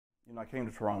I came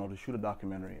to Toronto to shoot a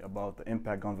documentary about the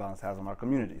impact gun violence has on our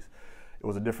communities. It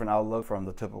was a different outlook from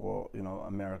the typical,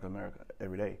 America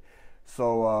every day.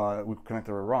 So we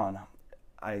connected with Ron.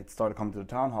 I started coming to the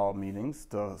town hall meetings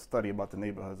to study about the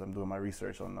neighborhoods. I'm doing my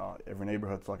research on every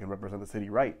neighborhood so I can represent the city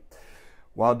right.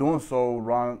 While doing so,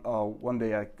 Ron, one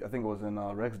day, I think it was in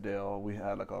Rexdale, we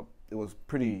had it was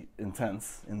pretty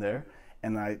intense in there.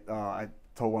 And I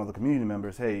told one of the community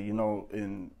members, hey,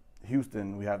 in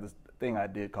Houston, we have this thing I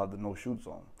did called the no shoot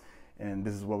zone. And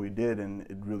this is what we did, and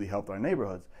it really helped our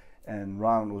neighborhoods. And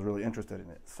Ron was really interested in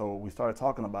it. So we started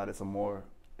talking about it some more.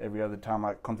 Every other time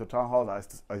I come to town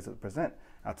halls, I used to present.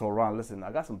 I told Ron, listen,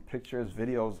 I got some pictures,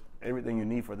 videos, everything you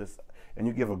need for this. And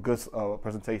you give a good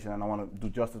presentation, and I want to do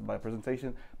justice by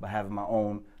presentation by having my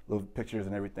own little pictures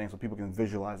and everything so people can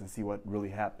visualize and see what really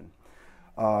happened.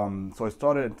 So it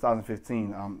started in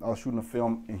 2015. I was shooting a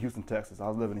film in Houston, Texas. I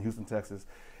was living in Houston, Texas.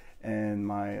 And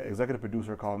my executive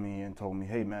producer called me and told me,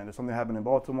 hey, man, there's something happening in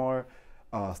Baltimore.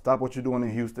 Stop what you're doing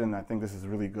in Houston. I think this is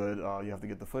really good. You have to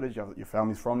get the footage. Your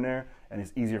family's from there, and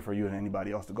it's easier for you than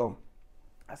anybody else to go.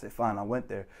 I said, fine. I went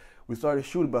there. We started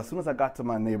shooting, but as soon as I got to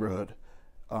my neighborhood,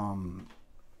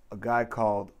 a guy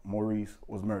called Maurice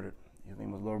was murdered. His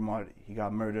name was Lord Marty. He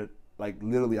got murdered. Like,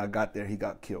 literally, I got there, he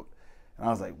got killed. And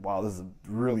I was like, wow, this is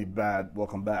really bad.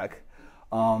 Welcome back.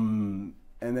 And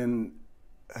then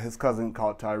his cousin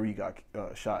called Tyree got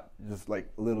shot just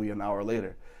like literally an hour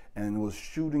later. And there was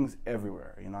shootings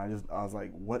everywhere. I was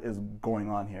like, what is going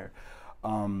on here?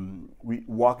 We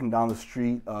walking down the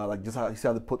street, like just how he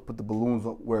said to put the balloons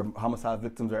up where homicide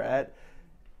victims are at.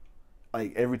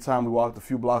 Like every time we walked a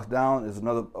few blocks down, there's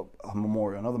another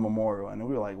memorial, and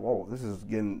we were like, whoa, this is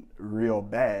getting real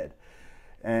bad.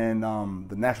 And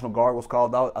the National Guard was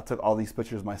called out. I took all these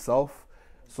pictures myself.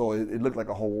 So it looked like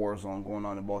a whole war zone going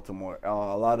on in Baltimore.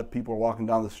 A lot of people were walking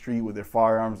down the street with their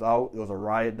firearms out. There was a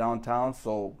riot downtown,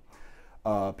 so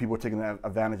people were taking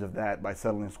advantage of that by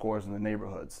settling scores in the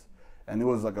neighborhoods. And it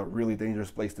was like a really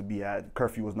dangerous place to be at.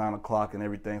 Curfew was 9 o'clock and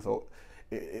everything, so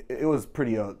it was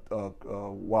pretty a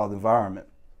wild environment.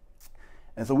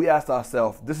 And so we asked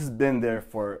ourselves, this has been there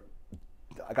for,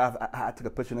 I took a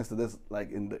picture next to this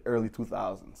like in the early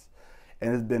 2000s.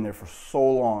 And it's been there for so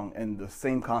long, and the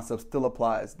same concept still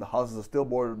applies. The houses are still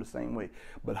bordered the same way.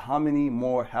 But how many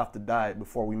more have to die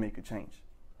before we make a change,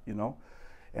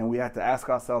 And we had to ask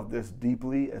ourselves this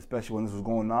deeply, especially when this was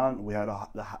going on. We had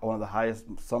one of the highest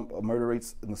murder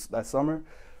rates in that summer.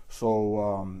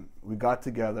 So we got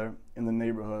together in the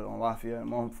neighborhood on Lafayette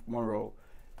and Monroe,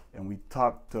 and we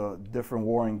talked to different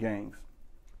warring gangs.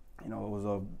 It was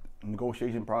a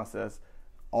negotiation process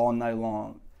all night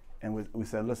long. And we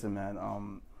said, listen, man,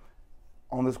 on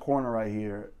this corner right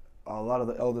here, a lot of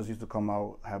the elders used to come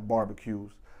out, have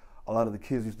barbecues. A lot of the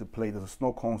kids used to play. There's a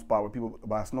snow cone spot where people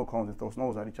buy snow cones and throw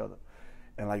snows at each other.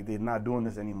 And like they're not doing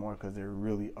this anymore because they're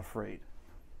really afraid.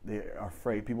 They're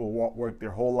afraid. People who work their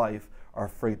whole life are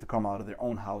afraid to come out of their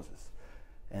own houses.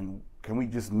 And can we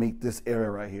just make this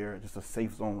area right here just a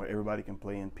safe zone where everybody can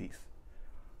play in peace?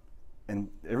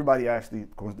 And everybody actually,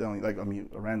 coincidentally,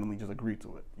 randomly just agreed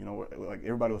to it. Like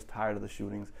everybody was tired of the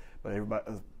shootings, but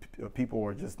people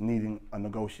were just needing a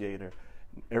negotiator.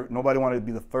 Nobody wanted to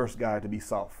be the first guy to be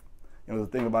soft. The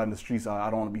thing about in the streets, I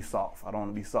don't want to be soft. I don't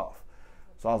want to be soft.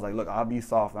 So I was like, look, I'll be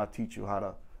soft and I'll teach you how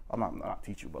to, not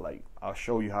teach you, but like, I'll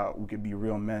show you how we could be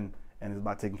real men, and it's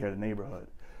about taking care of the neighborhood.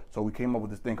 So we came up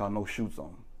with this thing called no shoot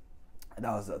zone. And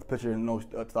that was a picture in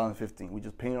 2015. We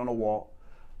just painted on the wall,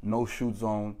 no shoot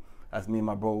zone. That's me and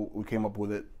my bro. We came up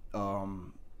with it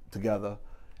together,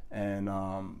 and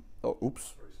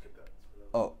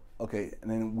okay. And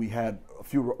then we had a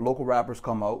few local rappers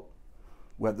come out.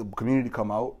 We had the community come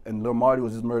out, and Lil Marty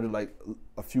was just murdered like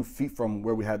a few feet from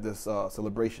where we had this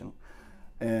celebration,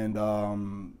 and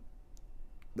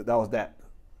that was that.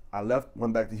 I left,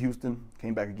 went back to Houston,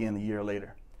 came back again a year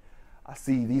later. I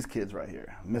see these kids right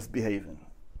here misbehaving,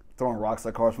 throwing rocks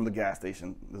at cars from the gas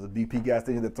station. There's a BP gas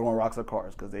station. They're throwing rocks at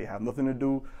cars because they have nothing to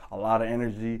do, a lot of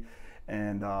energy.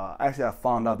 And actually, I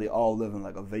found out they all live in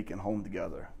like a vacant home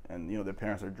together. And, their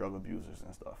parents are drug abusers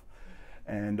and stuff.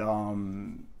 And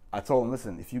I told them,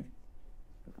 listen, if you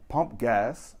pump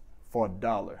gas for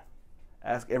 $1,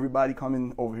 ask everybody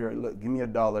coming over here, look, give me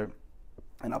 $1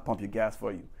 and I'll pump your gas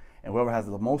for you. And whoever has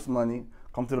the most money,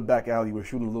 come to the back alley. We're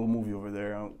shooting a little movie over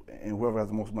there. And whoever has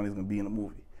the most money is going to be in the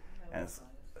movie. And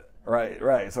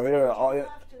Right. So they're all. Were you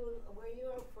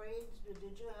afraid?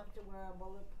 Did you have to wear a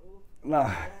bulletproof?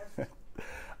 Nah,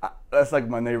 that's like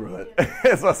my neighborhood.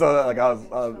 so like I was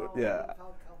I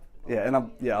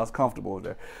was comfortable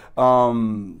there.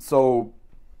 So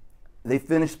they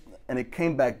finished, and it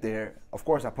came back there. Of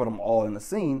course, I put them all in the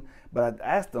scene, But I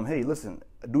asked them, hey, listen,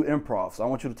 do improv. So I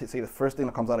want you to say the first thing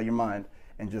that comes out of your mind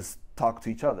and just talk to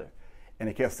each other. And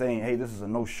they kept saying, hey, this is a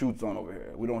no-shoot zone over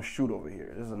here. We don't shoot over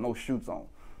here. This is a no-shoot zone.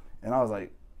 And I was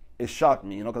like, it shocked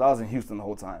me, because I was in Houston the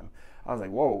whole time. I was like,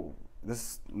 whoa,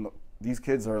 these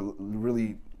kids are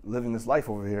really living this life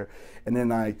over here. And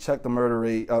then I checked the murder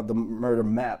rate, the murder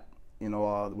map. We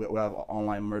have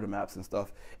online murder maps and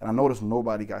stuff. And I noticed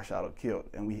nobody got shot or killed.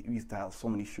 And we used to have so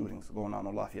many shootings going on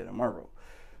in Lafayette and Monroe.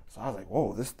 So I was like,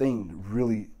 whoa, this thing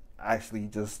really actually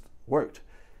just worked.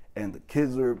 And the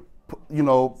kids are,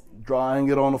 drawing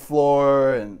it on the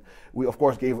floor. And we, of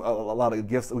course, gave a lot of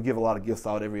gifts. We give a lot of gifts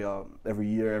out every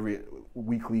year, every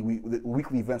weekly.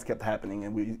 Weekly events kept happening,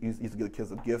 and we used to give the kids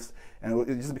the gifts. And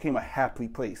it just became a happy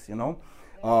place, They express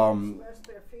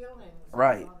their feelings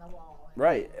right. on the wall.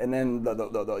 Right. And then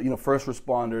the first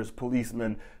responders,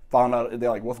 policemen found out, they're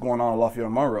like, what's going on in Lafayette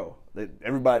and Monroe?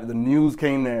 Everybody, the news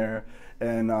came there,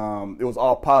 and it was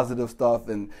all positive stuff,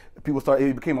 and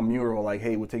it became a mural, like,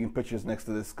 hey, we're taking pictures next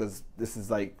to this because this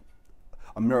is like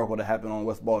a miracle that happened on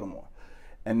West Baltimore.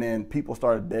 And then people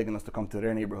started begging us to come to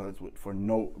their neighborhoods for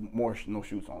no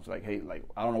shoot zones. Like, hey, like,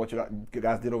 I don't know what you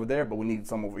guys did over there, but we need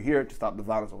some over here to stop the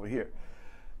violence over here.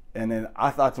 And then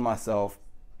I thought to myself,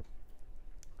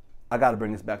 I got to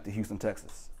bring this back to Houston,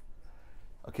 Texas.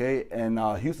 Okay, and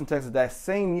Houston, Texas, that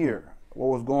same year, what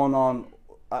was going on,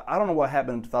 I don't know what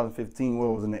happened in 2015,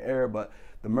 what was in the air, but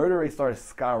the murder rate started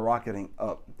skyrocketing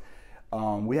up.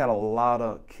 We had a lot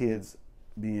of kids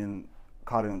being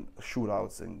caught in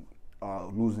shootouts and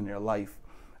losing their life.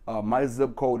 My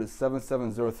zip code is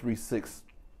 77036,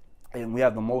 and we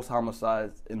have the most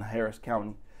homicides in Harris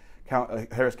County.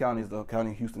 Harris County is the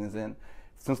county Houston is in.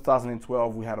 Since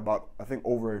 2012, we had about, I think,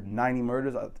 over 90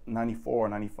 murders, 94 or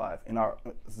 95 in our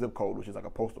zip code, which is like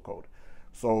a postal code.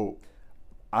 So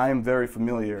I am very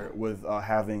familiar with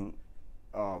having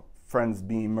friends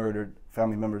being murdered,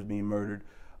 family members being murdered.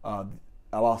 I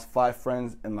lost 5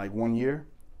 friends in like 1 year,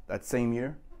 that same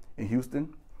year in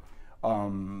Houston.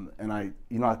 And I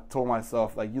told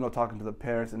myself, like, talking to the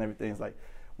parents and everything, it's like,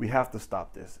 we have to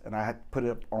stop this. And I had to put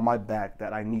it on my back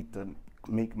that I need to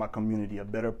make my community a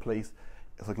better place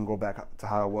so I can go back to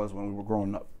how it was when we were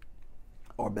growing up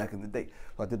or back in the day.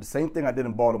 So I did the same thing I did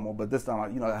in Baltimore, but this time,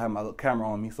 I had my little camera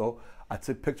on me, so I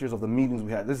took pictures of the meetings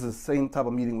we had. This is the same type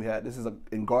of meeting we had. This is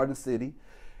in Garden City,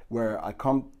 where I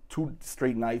come 2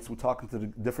 straight nights, we're talking to the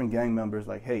different gang members,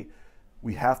 like, hey,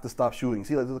 we have to stop shooting.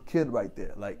 See, like, there's a kid right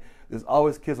there. Like, there's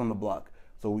always kids on the block.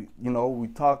 So we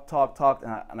talked,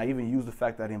 and I even used the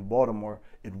fact that in Baltimore,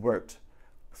 it worked.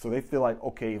 So they feel like,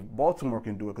 okay, if Baltimore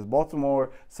can do it, because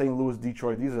Baltimore, St. Louis,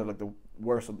 Detroit, these are like the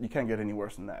worst. You can't get any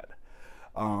worse than that.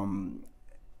 And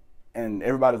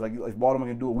everybody's like, if Baltimore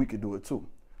can do it, we could do it too.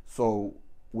 So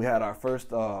we had our first,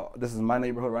 this is my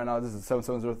neighborhood right now, this is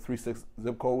 77036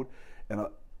 zip code, and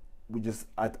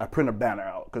I print a banner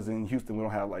out, because in Houston we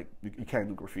don't have, like, you can't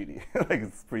do graffiti. Like,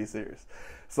 it's pretty serious.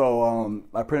 So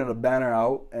I printed a banner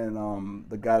out, and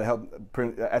the guy that helped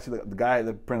print, actually the guy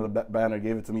that printed the banner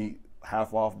gave it to me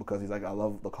half off, because he's like, I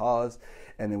love the cause.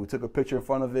 And then we took a picture in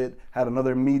front of it, had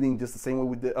another meeting just the same way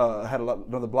we did, had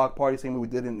another block party, same way we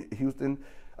did in Houston,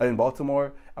 in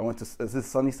Baltimore. I went to this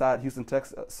Sunnyside, Houston,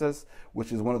 Texas,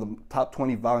 which is one of the top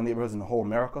 20 violent neighborhoods in the whole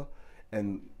America.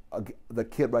 And the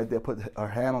kid right there put her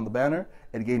hand on the banner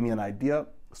and gave me an idea.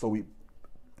 So we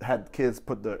had kids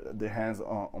put their hands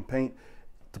on paint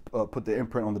to put their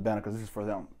imprint on the banner, because this is for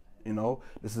them.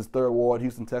 This is 3rd Ward,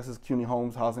 Houston, Texas. CUNY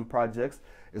Homes Housing Projects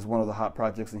is one of the hot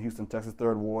projects in Houston, Texas.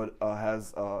 3rd Ward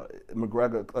has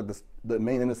McGregor, the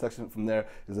main intersection from there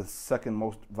is the 2nd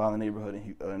most violent neighborhood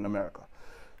in America.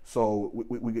 So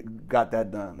we got that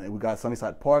done. And we got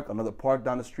Sunnyside Park, another park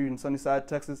down the street in Sunnyside,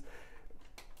 Texas.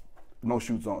 No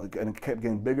shoot zone, and it kept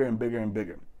getting bigger and bigger and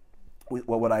bigger.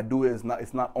 What I do is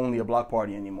it's not only a block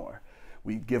party anymore.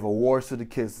 We give awards to the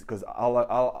kids, because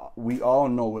we all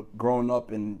know, growing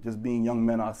up and just being young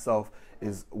men ourselves,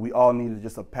 is we all needed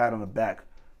just a pat on the back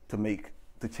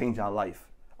to change our life.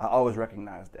 I always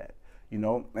recognize that, And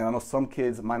I know some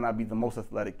kids might not be the most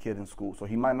athletic kid in school, so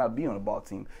he might not be on a ball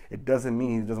team. It doesn't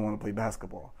mean he doesn't want to play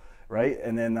basketball, right?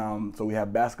 And then so we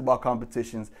have basketball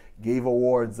competitions, gave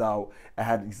awards out. I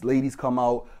had these ladies come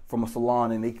out from a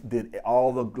salon, and they did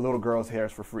all the little girls'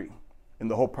 hairs for free in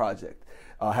the whole project.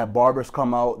 Had barbers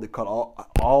come out, they cut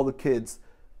all the kids'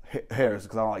 hairs,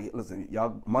 because I'm like, listen,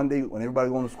 y'all, Monday when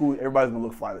everybody's going to school, everybody's gonna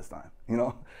look fly this time,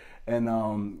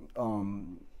 And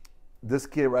this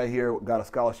kid right here got a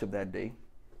scholarship that day.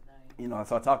 Nice.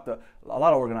 So I talked to a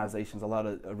lot of organizations, a lot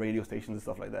of radio stations and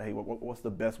stuff like that. Hey, what's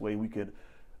the best way we could,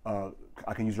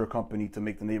 I can use your company to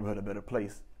make the neighborhood a better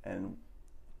place? And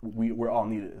we're all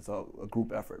needed. It's a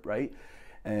group effort, right?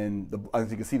 And as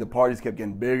you can see, the parties kept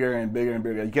getting bigger and bigger and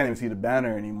bigger. You can't even see the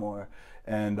banner anymore.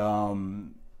 And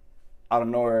out of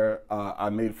nowhere, I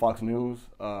made Fox News.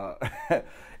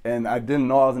 And I didn't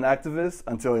know I was an activist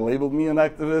until they labeled me an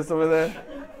activist over there.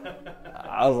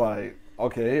 I was like,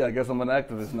 okay, I guess I'm an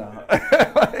activist now.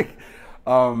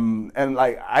 And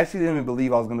like, I actually didn't even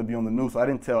believe I was going to be on the news, so I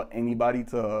didn't tell anybody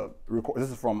to record. This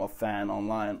is from a fan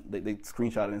online. They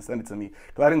screenshot it and sent it to me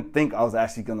because I didn't think I was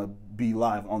actually going to be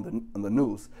live on the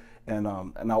news, and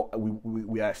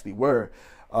we actually were.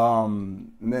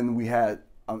 And then we had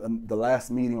the last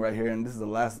meeting right here, and this is the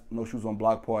last No Shoes on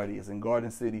Block party. It's in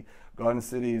Garden City. Garden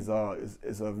City is a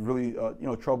really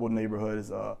troubled neighborhood.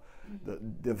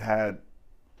 They've had,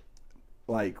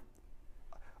 like,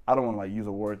 I don't want to like use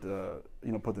a word to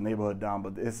put the neighborhood down,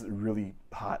 but it's really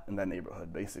hot in that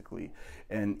neighborhood basically.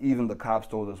 And even the cops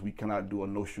told us we cannot do a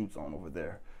no shoot zone over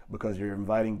there because you're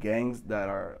inviting gangs that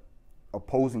are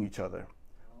opposing each other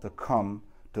to come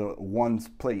to one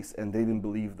place, and they didn't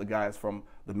believe the guys from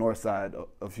the north side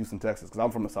of Houston, Texas, because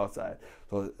I'm from the south side.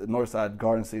 So the north side,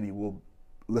 Garden City, will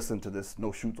listen to this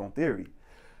no shoot zone theory.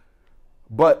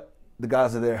 But the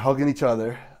guys are there hugging each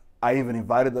other. I even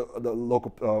invited the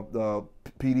local the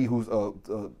PD who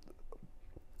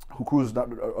cruises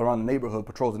around the neighborhood,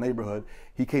 patrols the neighborhood.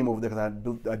 He came over there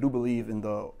because I do believe in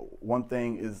the one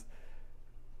thing is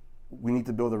we need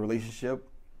to build a relationship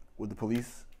with the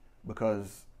police,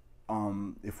 because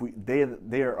if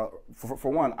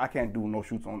for one, I can't do no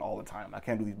shoots on all the time. I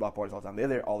can't do these block parties all the time. They're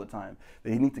there all the time.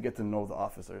 They need to get to know the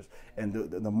officers, and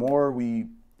the more we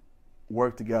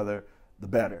work together, the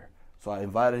better. So I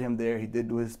invited him there. He did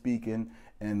do his speaking,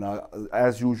 and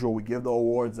as usual, we give the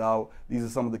awards out. These are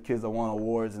some of the kids that won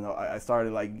awards, and I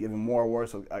started like giving more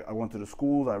awards. So I went to the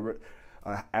schools.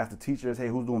 I asked the teachers, hey,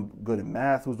 who's doing good in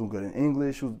math? Who's doing good in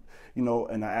English? And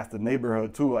I asked the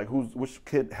neighborhood too, like which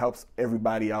kid helps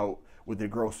everybody out with their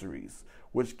groceries?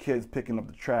 Which kid's picking up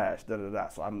the trash? Da da da.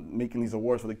 So I'm making these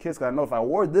awards for the kids because I know if I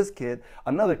award this kid,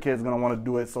 another kid's gonna want to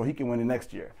do it so he can win it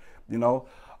next year.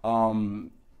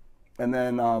 And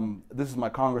then this is my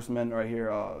congressman right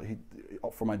here.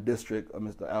 For my district,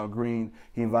 Mr. Al Green.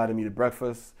 He invited me to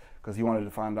breakfast because he wanted to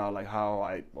find out like how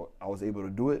I was able to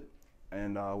do it.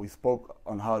 And we spoke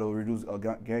on how to reduce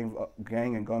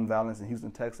gang and gun violence in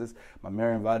Houston, Texas. My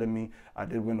mayor invited me. I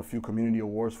did win a few community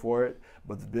awards for it,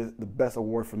 but the best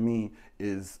award for me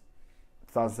is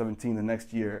 2017. The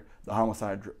next year, the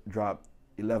homicide dropped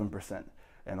 11%.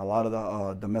 And a lot of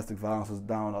the domestic violence was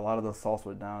down, a lot of the assaults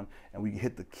were down, and we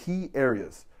hit the key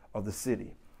areas of the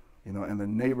city, and the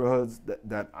neighborhoods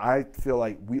that I feel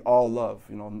like we all love.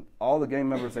 All the gang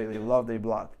members say they love their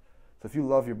block. So if you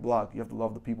love your block, you have to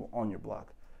love the people on your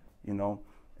block,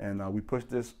 And we pushed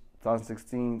this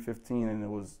 2016, 15, and it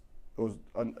was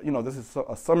this is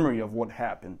a summary of what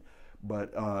happened, but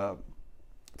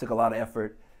it took a lot of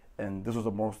effort, and this was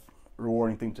the most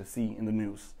rewarding thing to see in the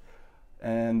news.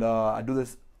 And I do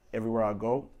this everywhere I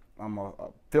go. I'm a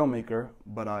filmmaker,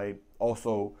 but I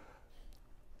also,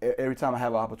 every time I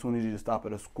have an opportunity to stop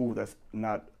at a school that's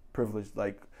not privileged,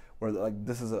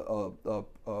 this is a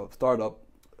startup,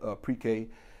 pre-K,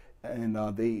 and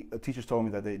the teachers told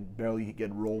me that they barely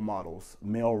get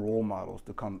male role models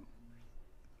to come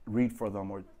read for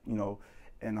them,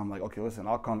 and I'm like, okay, listen,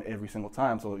 I'll come every single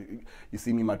time. So you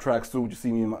see me in my tracksuit, you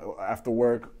see me after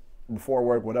work, before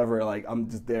work, whatever, like I'm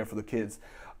just there for the kids.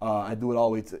 I do it all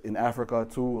the way in Africa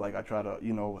too. Like I try to,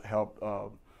 help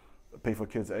pay for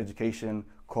kids' education,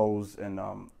 clothes, and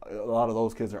a lot of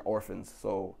those kids are orphans.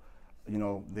 So,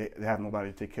 they have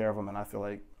nobody to take care of them, and I feel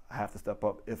like I have to step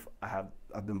up if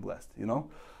I've been blessed,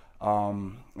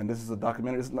 And this is a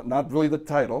documentary. It's not really the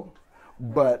title,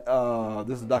 but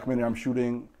this is a documentary I'm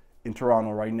shooting in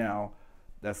Toronto right now.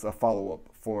 That's a follow-up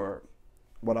for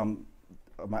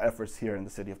my efforts here in the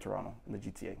city of Toronto, in the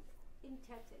GTA. In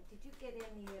Texas, did you get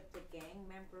any of the gang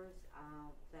members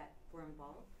that were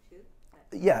involved too?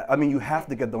 Yeah, I mean, you have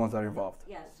to get the ones that are involved.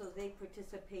 Yeah, so they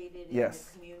participated in yes.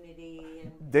 the community.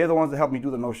 And they're the ones that helped me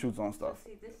do the no shoot zone stuff.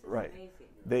 See, this is right.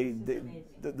 amazing.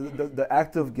 The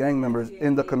active gang members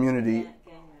in the community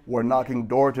were knocking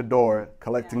door to door,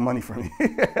 collecting money from me.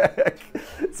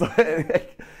 So,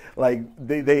 like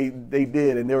they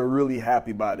did, and they were really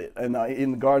happy about it. And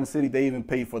in Garden City, they even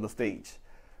paid for the stage,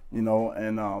 and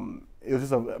it was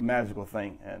just a magical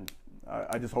thing. And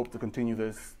I just hope to continue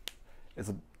this. It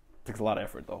takes a lot of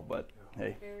effort though, but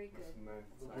hey. Very good.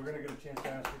 We're gonna get a chance to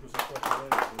ask people some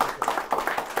questions later.